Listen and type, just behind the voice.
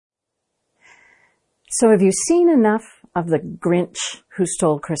So have you seen enough of the Grinch Who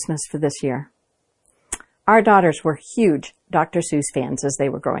Stole Christmas for this year? Our daughters were huge Dr. Seuss fans as they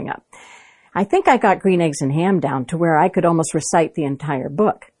were growing up. I think I got Green Eggs and Ham down to where I could almost recite the entire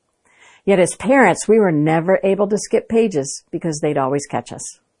book. Yet as parents, we were never able to skip pages because they'd always catch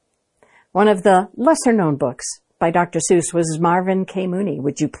us. One of the lesser-known books by Dr. Seuss was Marvin K. Mooney,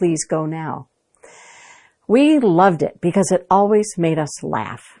 Would You Please Go Now? We loved it because it always made us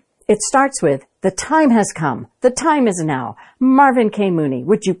laugh. It starts with, the time has come, the time is now. Marvin K. Mooney,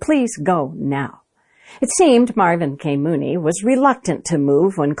 would you please go now? It seemed Marvin K. Mooney was reluctant to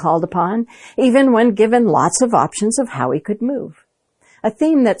move when called upon, even when given lots of options of how he could move. A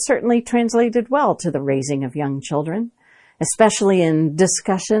theme that certainly translated well to the raising of young children, especially in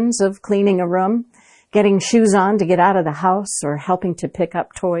discussions of cleaning a room, getting shoes on to get out of the house, or helping to pick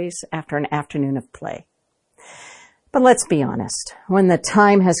up toys after an afternoon of play. But let's be honest, when the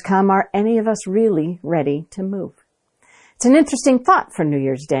time has come, are any of us really ready to move? It's an interesting thought for New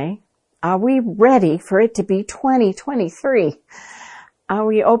Year's Day. Are we ready for it to be 2023? Are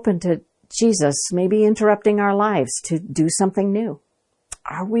we open to Jesus maybe interrupting our lives to do something new?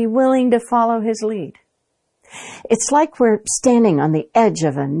 Are we willing to follow his lead? It's like we're standing on the edge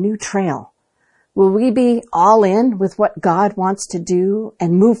of a new trail. Will we be all in with what God wants to do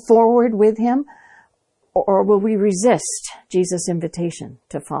and move forward with him? Or will we resist Jesus' invitation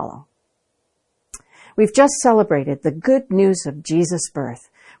to follow? We've just celebrated the good news of Jesus' birth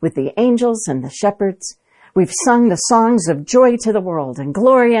with the angels and the shepherds. We've sung the songs of joy to the world and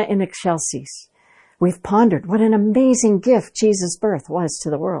Gloria in excelsis. We've pondered what an amazing gift Jesus' birth was to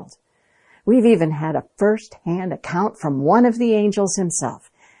the world. We've even had a first-hand account from one of the angels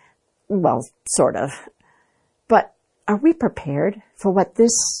himself. Well, sort of. But are we prepared for what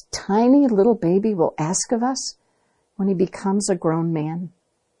this tiny little baby will ask of us when he becomes a grown man?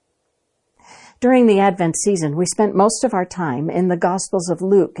 During the Advent season, we spent most of our time in the Gospels of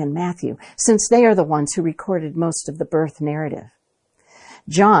Luke and Matthew, since they are the ones who recorded most of the birth narrative.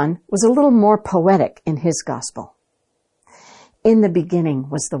 John was a little more poetic in his Gospel. In the beginning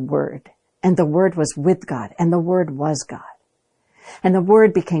was the Word, and the Word was with God, and the Word was God. And the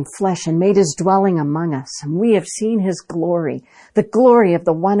Word became flesh and made his dwelling among us. And we have seen his glory, the glory of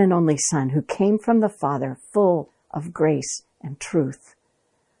the one and only Son who came from the Father, full of grace and truth.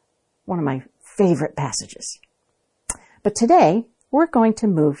 One of my favorite passages. But today, we're going to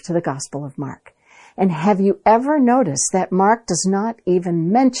move to the Gospel of Mark. And have you ever noticed that Mark does not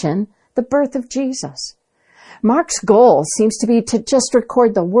even mention the birth of Jesus? Mark's goal seems to be to just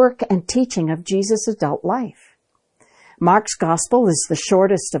record the work and teaching of Jesus' adult life. Mark's gospel is the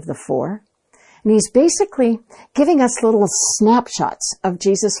shortest of the four, and he's basically giving us little snapshots of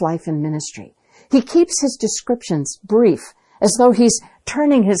Jesus' life and ministry. He keeps his descriptions brief, as though he's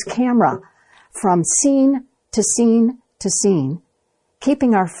turning his camera from scene to scene to scene,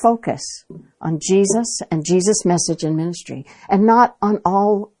 keeping our focus on Jesus and Jesus' message and ministry, and not on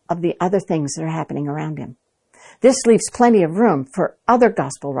all of the other things that are happening around him. This leaves plenty of room for other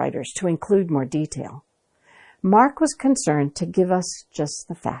gospel writers to include more detail. Mark was concerned to give us just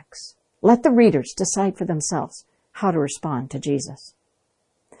the facts. Let the readers decide for themselves how to respond to Jesus.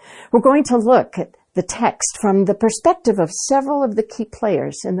 We're going to look at the text from the perspective of several of the key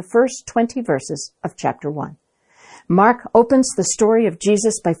players in the first 20 verses of chapter 1. Mark opens the story of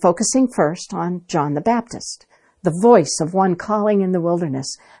Jesus by focusing first on John the Baptist, the voice of one calling in the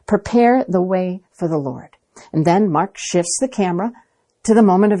wilderness, prepare the way for the Lord. And then Mark shifts the camera to the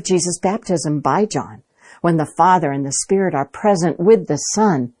moment of Jesus' baptism by John, when the Father and the Spirit are present with the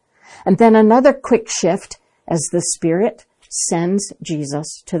Son. And then another quick shift as the Spirit sends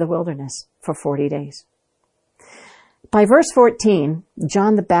Jesus to the wilderness for 40 days. By verse 14,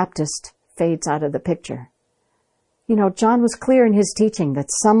 John the Baptist fades out of the picture. You know, John was clear in his teaching that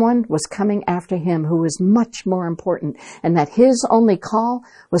someone was coming after him who was much more important, and that his only call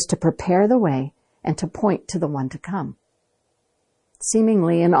was to prepare the way and to point to the one to come.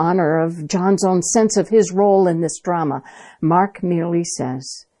 Seemingly in honor of John's own sense of his role in this drama, Mark merely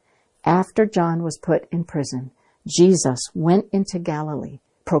says, after John was put in prison, Jesus went into Galilee,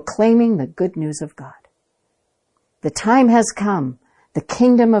 proclaiming the good news of God. The time has come. The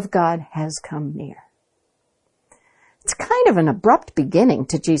kingdom of God has come near. It's kind of an abrupt beginning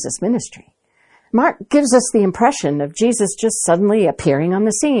to Jesus' ministry. Mark gives us the impression of Jesus just suddenly appearing on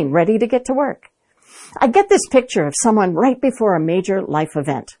the scene, ready to get to work. I get this picture of someone right before a major life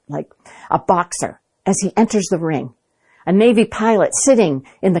event, like a boxer as he enters the ring, a Navy pilot sitting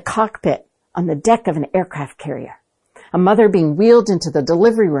in the cockpit on the deck of an aircraft carrier, a mother being wheeled into the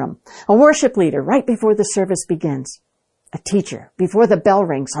delivery room, a worship leader right before the service begins, a teacher before the bell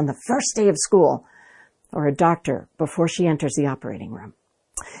rings on the first day of school, or a doctor before she enters the operating room.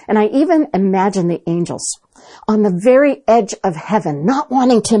 And I even imagine the angels on the very edge of heaven, not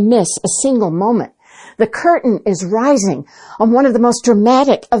wanting to miss a single moment. The curtain is rising on one of the most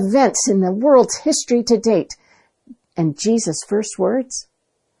dramatic events in the world's history to date. And Jesus' first words,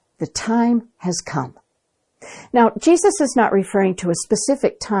 the time has come. Now, Jesus is not referring to a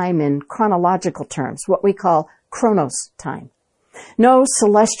specific time in chronological terms, what we call chronos time. No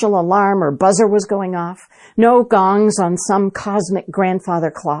celestial alarm or buzzer was going off. No gongs on some cosmic grandfather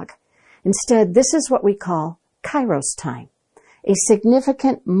clock. Instead, this is what we call kairos time, a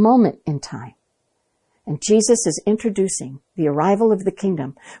significant moment in time. And Jesus is introducing the arrival of the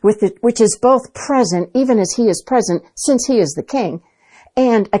kingdom, which is both present, even as he is present, since he is the king,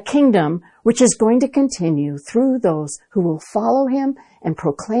 and a kingdom which is going to continue through those who will follow him and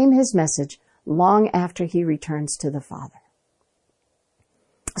proclaim his message long after he returns to the Father.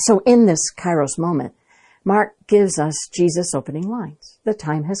 So in this kairos moment, Mark gives us Jesus' opening lines. The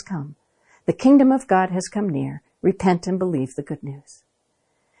time has come. The kingdom of God has come near. Repent and believe the good news.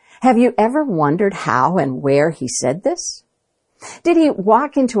 Have you ever wondered how and where he said this? Did he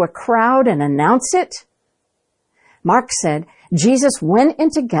walk into a crowd and announce it? Mark said, Jesus went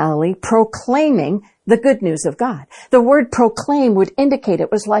into Galilee proclaiming the good news of God. The word proclaim would indicate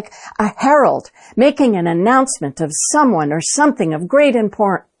it was like a herald making an announcement of someone or something of great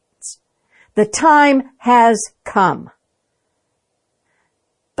importance. The time has come.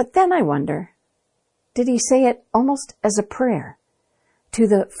 But then I wonder, did he say it almost as a prayer to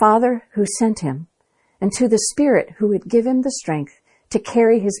the Father who sent him and to the Spirit who would give him the strength to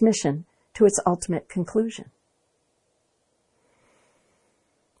carry his mission to its ultimate conclusion?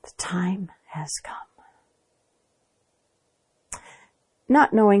 The time has come.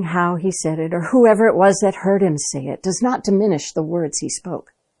 Not knowing how he said it or whoever it was that heard him say it does not diminish the words he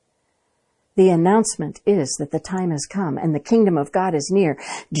spoke. The announcement is that the time has come and the kingdom of God is near.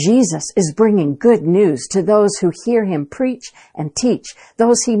 Jesus is bringing good news to those who hear him preach and teach,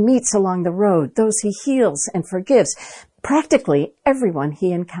 those he meets along the road, those he heals and forgives, practically everyone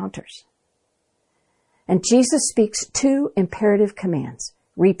he encounters. And Jesus speaks two imperative commands: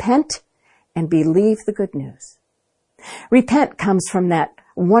 repent and believe the good news. Repent comes from that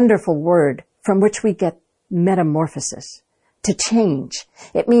wonderful word from which we get metamorphosis, to change.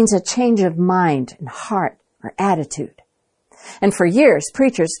 It means a change of mind and heart or attitude. And for years,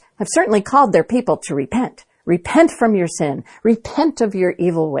 preachers have certainly called their people to repent. Repent from your sin. Repent of your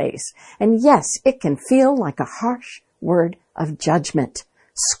evil ways. And yes, it can feel like a harsh word of judgment,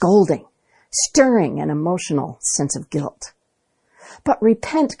 scolding, stirring an emotional sense of guilt. But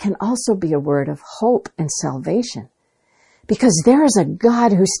repent can also be a word of hope and salvation, because there is a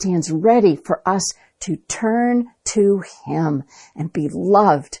God who stands ready for us to turn to him and be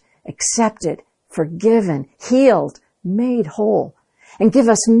loved, accepted, forgiven, healed, made whole, and give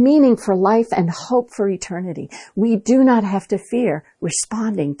us meaning for life and hope for eternity. We do not have to fear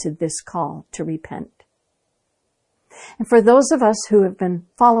responding to this call to repent. And for those of us who have been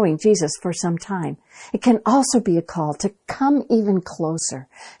following Jesus for some time, it can also be a call to come even closer,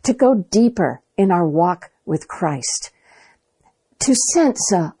 to go deeper in our walk with Christ, to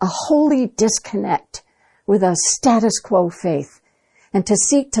sense a holy disconnect with a status quo faith, and to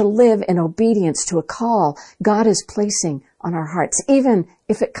seek to live in obedience to a call God is placing on our hearts, even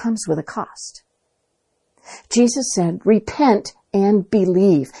if it comes with a cost. Jesus said, repent and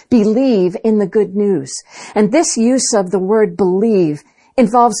believe. Believe in the good news. And this use of the word believe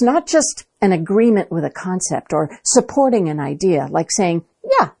involves not just an agreement with a concept or supporting an idea, like saying,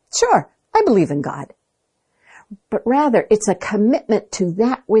 yeah, sure, I believe in God. But rather, it's a commitment to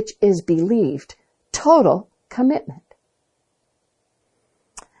that which is believed. Total commitment.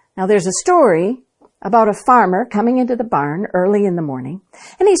 Now, there's a story about a farmer coming into the barn early in the morning,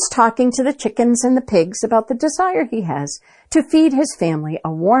 and he's talking to the chickens and the pigs about the desire he has to feed his family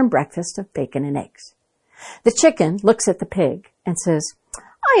a warm breakfast of bacon and eggs. The chicken looks at the pig and says,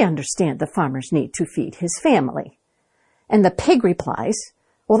 I understand the farmer's need to feed his family. And the pig replies,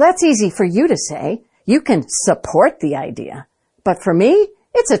 well, that's easy for you to say. You can support the idea. But for me,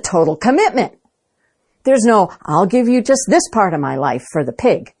 it's a total commitment. There's no, I'll give you just this part of my life for the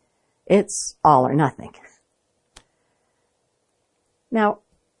pig. It's all or nothing. Now,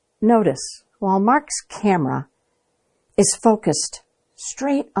 notice, while Mark's camera is focused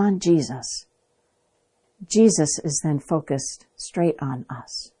straight on Jesus, Jesus is then focused straight on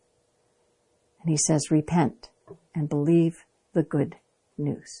us. And he says, repent and believe the good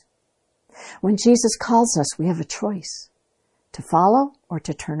news. When Jesus calls us, we have a choice to follow or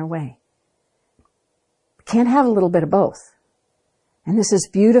to turn away. We can't have a little bit of both. And this is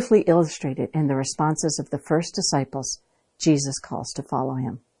beautifully illustrated in the responses of the first disciples Jesus calls to follow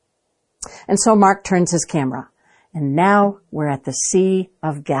him. And so Mark turns his camera, and now we're at the Sea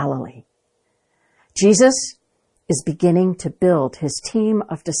of Galilee. Jesus is beginning to build his team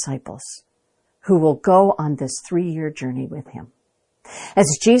of disciples who will go on this 3-year journey with him.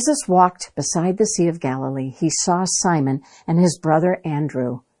 As Jesus walked beside the Sea of Galilee, he saw Simon and his brother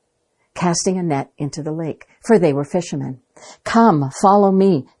Andrew casting a net into the lake, for they were fishermen. "Come, follow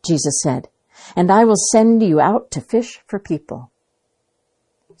me," Jesus said, "and I will send you out to fish for people."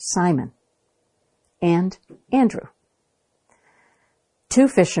 Simon and Andrew. 2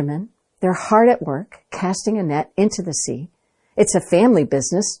 fishermen, they're hard at work, casting a net into the sea. It's a family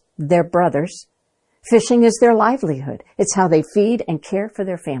business. They're brothers. Fishing is their livelihood. It's how they feed and care for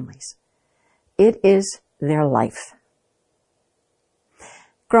their families. It is their life.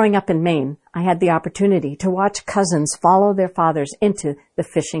 Growing up in Maine, I had the opportunity to watch cousins follow their fathers into the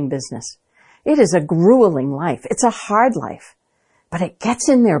fishing business. It is a grueling life. It's a hard life, but it gets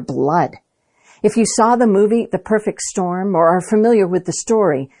in their blood. If you saw the movie The Perfect Storm or are familiar with the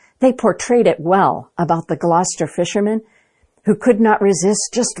story, they portrayed it well about the Gloucester fishermen who could not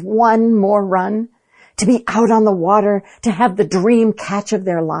resist just one more run, to be out on the water, to have the dream catch of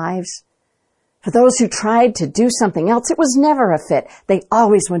their lives. For those who tried to do something else, it was never a fit. They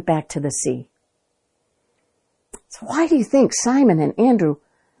always went back to the sea. So why do you think Simon and Andrew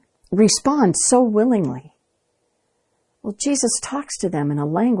respond so willingly? Well, Jesus talks to them in a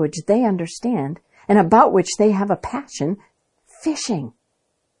language they understand and about which they have a passion: fishing.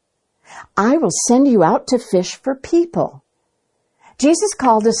 "I will send you out to fish for people." Jesus'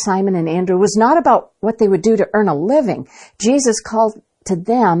 call to Simon and Andrew was not about what they would do to earn a living. Jesus' call to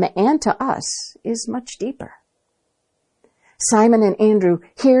them and to us is much deeper. Simon and Andrew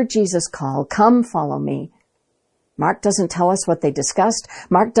hear Jesus' call, "Come, follow me." Mark doesn't tell us what they discussed.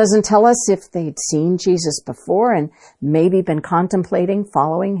 Mark doesn't tell us if they'd seen Jesus before and maybe been contemplating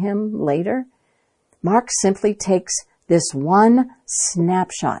following him later. Mark simply takes this one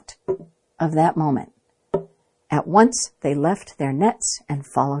snapshot of that moment. At once, they left their nets and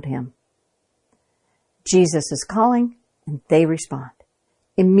followed him. Jesus is calling, and they respond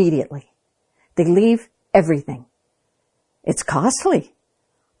immediately. They leave everything. It's costly.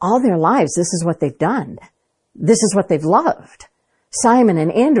 All their lives, this is what they've done. This is what they've loved. Simon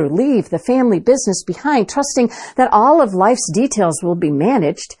and Andrew leave the family business behind, trusting that all of life's details will be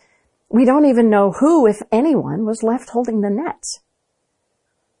managed. We don't even know who, if anyone, was left holding the nets.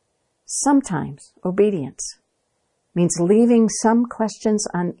 Sometimes obedience means leaving some questions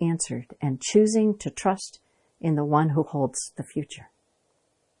unanswered and choosing to trust in the one who holds the future.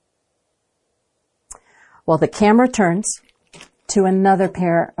 Well, the camera turns to another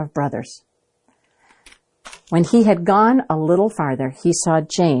pair of brothers. When he had gone a little farther, he saw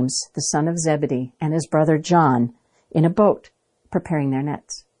James, the son of Zebedee, and his brother John in a boat preparing their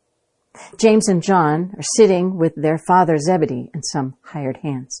nets. James and John are sitting with their father Zebedee and some hired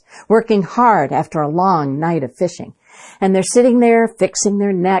hands, working hard after a long night of fishing. And they're sitting there fixing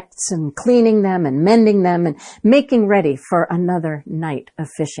their nets and cleaning them and mending them and making ready for another night of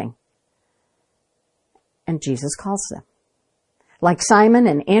fishing. And Jesus calls them. Like Simon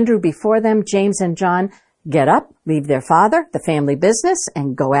and Andrew before them, James and John get up, leave their father, the family business,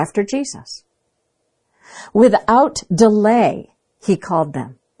 and go after Jesus. Without delay, he called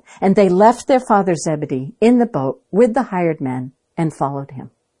them, and they left their father Zebedee in the boat with the hired men and followed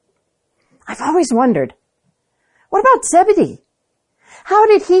him. I've always wondered, what about Zebedee? How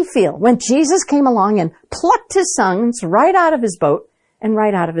did he feel when Jesus came along and plucked his sons right out of his boat and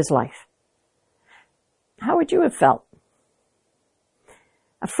right out of his life? How would you have felt?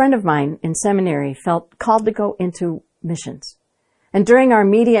 A friend of mine in seminary felt called to go into missions. And during our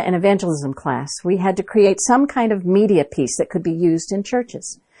media and evangelism class, we had to create some kind of media piece that could be used in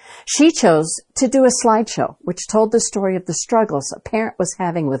churches. She chose to do a slideshow, which told the story of the struggles a parent was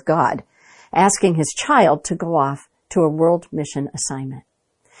having with God, asking his child to go off to a world mission assignment.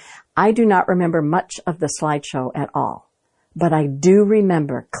 I do not remember much of the slideshow at all, but I do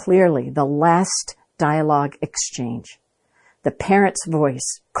remember clearly the last dialogue exchange. The parent's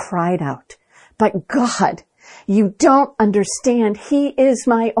voice cried out, "But God, you don't understand. He is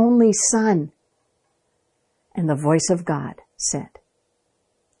my only son." And the voice of God said,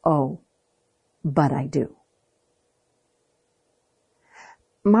 "Oh, but I do."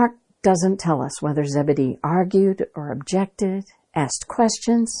 Mark doesn't tell us whether Zebedee argued or objected, asked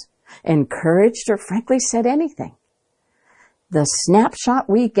questions, encouraged, or frankly said anything. The snapshot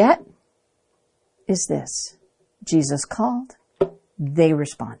we get is this: Jesus called, they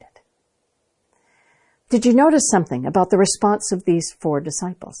responded. Did you notice something about the response of these 4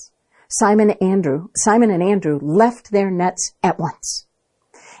 disciples? Simon and Andrew left their nets at once.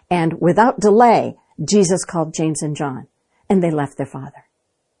 And without delay, Jesus called James and John, and they left their father.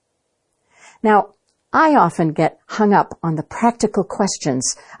 Now, I often get hung up on the practical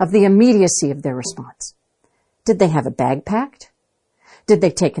questions of the immediacy of their response. Did they have a bag packed? Did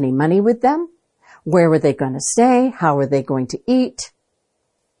they take any money with them? Where were they going to stay? How were they going to eat?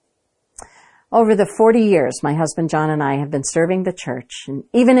 Over the 40 years, my husband John and I have been serving the church, and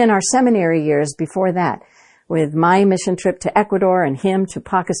even in our seminary years before that, with my mission trip to Ecuador and him to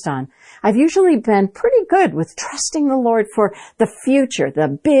Pakistan, I've usually been pretty good with trusting the Lord for the future, the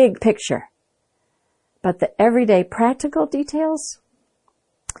big picture. But the everyday practical details?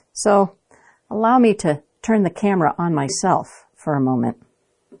 So, allow me to turn the camera on myself for a moment.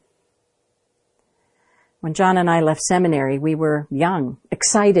 When John and I left seminary, we were young,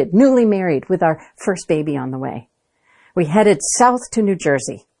 excited, newly married with our first baby on the way. We headed south to New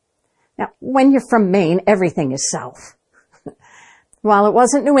Jersey. Now, when you're from Maine, everything is south. While it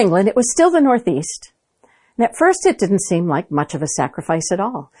wasn't New England, it was still the Northeast. And at first, it didn't seem like much of a sacrifice at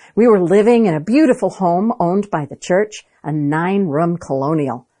all. We were living in a beautiful home owned by the church, a 9-room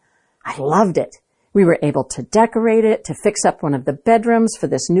colonial. I loved it. We were able to decorate it, to fix up one of the bedrooms for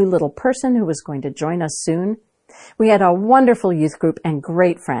this new little person who was going to join us soon. We had a wonderful youth group and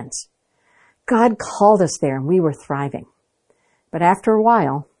great friends. God called us there and we were thriving. But after a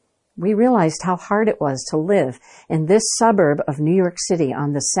while, we realized how hard it was to live in this suburb of New York City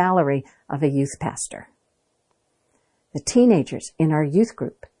on the salary of a youth pastor. The teenagers in our youth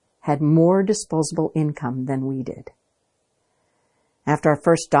group had more disposable income than we did. After our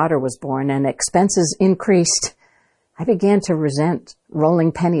first daughter was born and expenses increased, I began to resent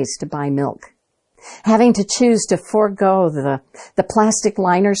rolling pennies to buy milk, having to choose to forego the plastic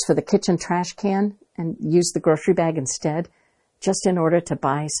liners for the kitchen trash can and use the grocery bag instead, just in order to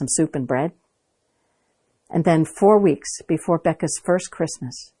buy some soup and bread. And then 4 weeks before Becca's first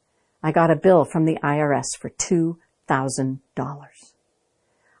Christmas, I got a bill from the IRS for $2,000.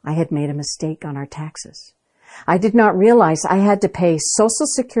 I had made a mistake on our taxes. I did not realize I had to pay Social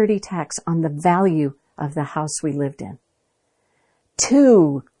Security tax on the value of the house we lived in.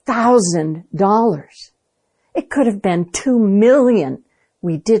 $2,000. It could have been $2 million.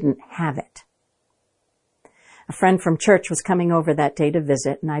 We didn't have it. A friend from church was coming over that day to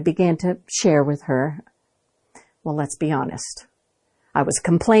visit, and I began to share with her. Well, let's be honest. I was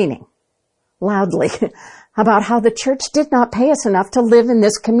complaining loudly about how the church did not pay us enough to live in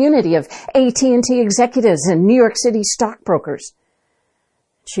this community of AT&T executives and New York City stockbrokers.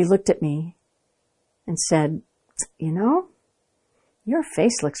 She looked at me and said, "You know, your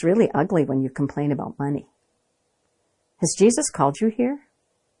face looks really ugly when you complain about money. Has Jesus called you here?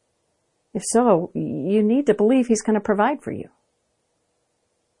 If so, you need to believe he's going to provide for you."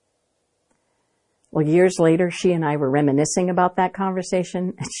 Well, years later, she and I were reminiscing about that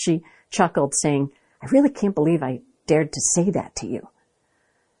conversation, and she chuckled, saying, "I really can't believe I dared to say that to you."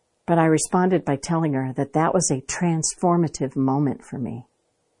 But I responded by telling her that that was a transformative moment for me.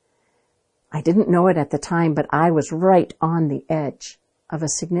 I didn't know it at the time, but I was right on the edge of a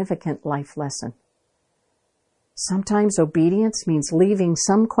significant life lesson. Sometimes obedience means leaving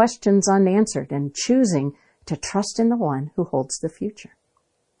some questions unanswered and choosing to trust in the one who holds the future.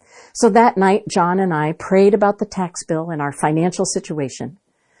 So that night, John and I prayed about the tax bill and our financial situation.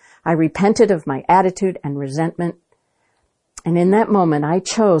 I repented of my attitude and resentment. And in that moment, I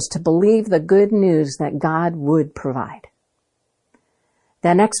chose to believe the good news that God would provide.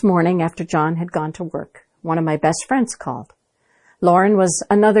 The next morning, after John had gone to work, one of my best friends called. Lauren was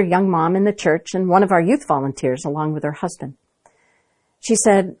another young mom in the church and one of our youth volunteers along with her husband. She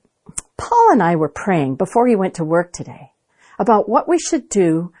said, "Paul and I were praying before he went to work today about what we should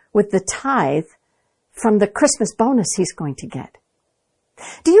do with the tithe from the Christmas bonus he's going to get.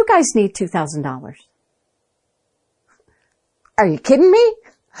 Do you guys need $2,000? Are you kidding me?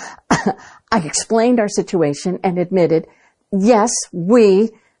 I explained our situation and admitted, yes,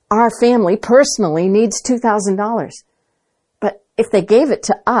 our family personally needs $2,000. But if they gave it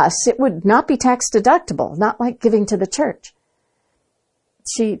to us, it would not be tax deductible, not like giving to the church.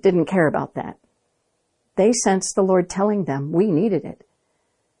 She didn't care about that. They sensed the Lord telling them we needed it,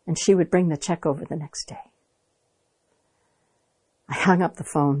 and she would bring the check over the next day. I hung up the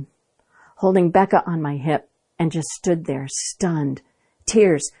phone, holding Becca on my hip, and just stood there, stunned,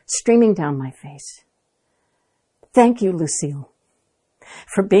 tears streaming down my face. Thank you, Lucille,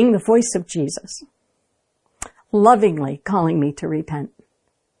 for being the voice of Jesus, lovingly calling me to repent.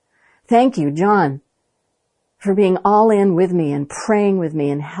 Thank you, John, for being all in with me and praying with me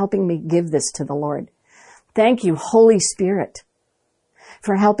and helping me give this to the Lord. Thank you, Holy Spirit,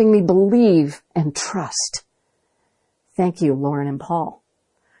 for helping me believe and trust. Thank you, Lauren and Paul,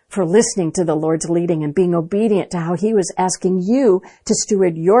 for listening to the Lord's leading and being obedient to how he was asking you to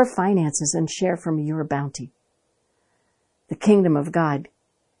steward your finances and share from your bounty. The kingdom of God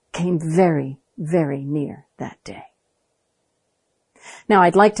came very, very near that day. Now,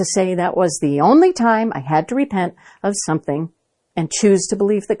 I'd like to say that was the only time I had to repent of something and choose to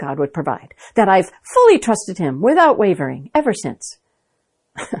believe that God would provide, that I've fully trusted him without wavering ever since.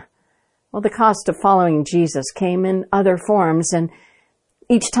 Well, the cost of following Jesus came in other forms, and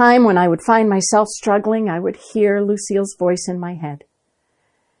each time when I would find myself struggling, I would hear Lucille's voice in my head.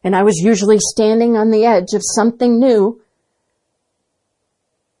 And I was usually standing on the edge of something new,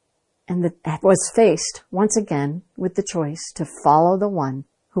 and that was faced once again with the choice to follow the one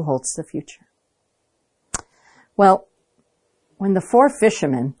who holds the future. Well, when the 4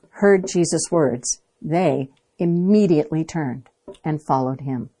 fishermen heard Jesus' words, they immediately turned and followed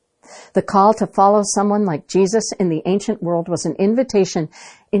him. The call to follow someone like Jesus in the ancient world was an invitation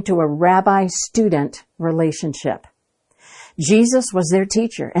into a rabbi-student relationship. Jesus was their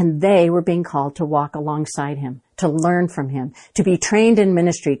teacher, and they were being called to walk alongside him, to learn from him, to be trained in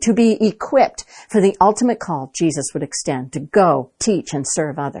ministry, to be equipped for the ultimate call Jesus would extend, to go, teach, and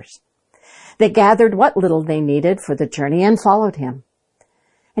serve others. They gathered what little they needed for the journey and followed him.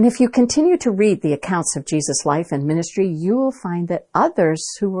 And if you continue to read the accounts of Jesus' life and ministry, you will find that others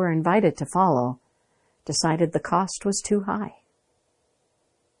who were invited to follow decided the cost was too high.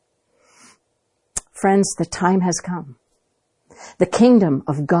 Friends, the time has come. The kingdom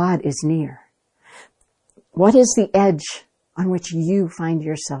of God is near. What is the edge on which you find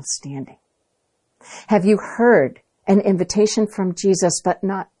yourself standing? Have you heard an invitation from Jesus but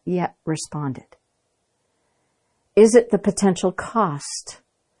not yet responded? Is it the potential cost?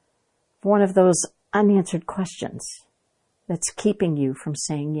 One of those unanswered questions that's keeping you from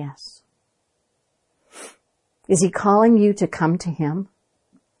saying yes. Is he calling you to come to him?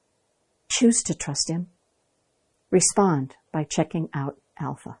 Choose to trust him. Respond by checking out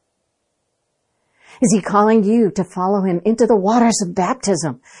Alpha. Is he calling you to follow him into the waters of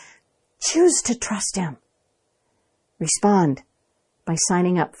baptism? Choose to trust him. Respond by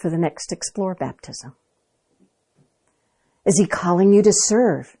signing up for the next Explore baptism. Is he calling you to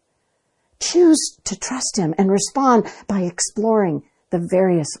serve? Choose to trust him and respond by exploring the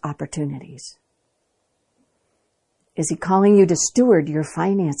various opportunities. Is he calling you to steward your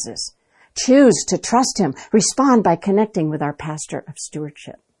finances? Choose to trust him. Respond by connecting with our pastor of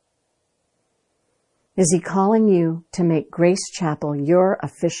stewardship. Is he calling you to make Grace Chapel your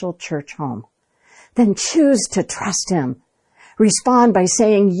official church home? Then choose to trust him. Respond by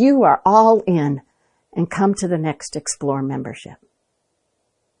saying you are all in and come to the next Explore membership.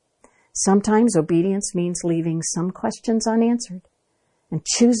 Sometimes obedience means leaving some questions unanswered and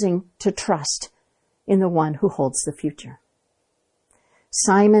choosing to trust in the one who holds the future.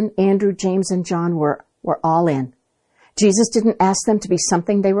 Simon, Andrew, James, and John were all in. Jesus didn't ask them to be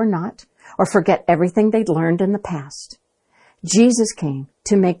something they were not or forget everything they'd learned in the past. Jesus came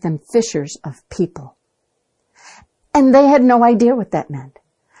to make them fishers of people. And they had no idea what that meant,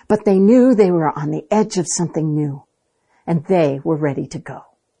 but they knew they were on the edge of something new, and they were ready to go.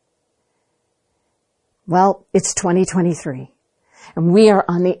 Well, it's 2023, and we are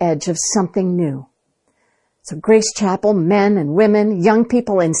on the edge of something new. So Grace Chapel, men and women, young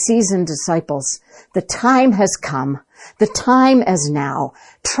people and seasoned disciples, the time has come. The time is now.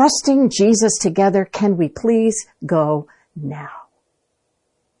 Trusting Jesus together, can we please go now?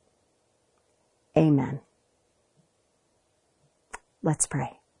 Amen. Let's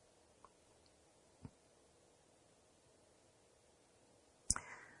pray.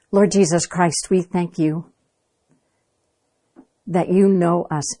 Lord Jesus Christ, we thank you that you know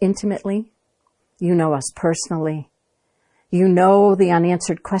us intimately. You know us personally. You know the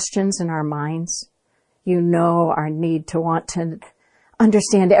unanswered questions in our minds. You know our need to want to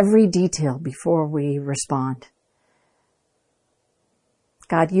understand every detail before we respond.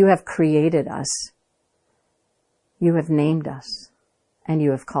 God, you have created us. You have named us, and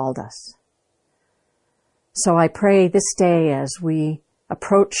you have called us. So I pray this day as we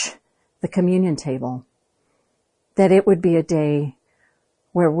approach the communion table, that it would be a day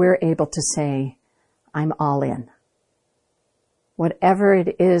where we're able to say, I'm all in. Whatever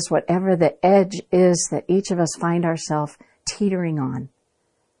it is, whatever the edge is that each of us find ourselves teetering on,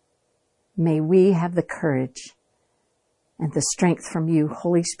 may we have the courage and the strength from you,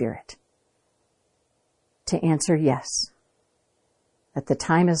 Holy Spirit, to answer yes, that the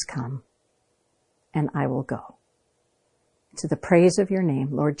time has come and I will go. To the praise of your name,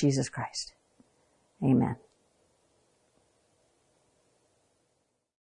 Lord Jesus Christ. Amen.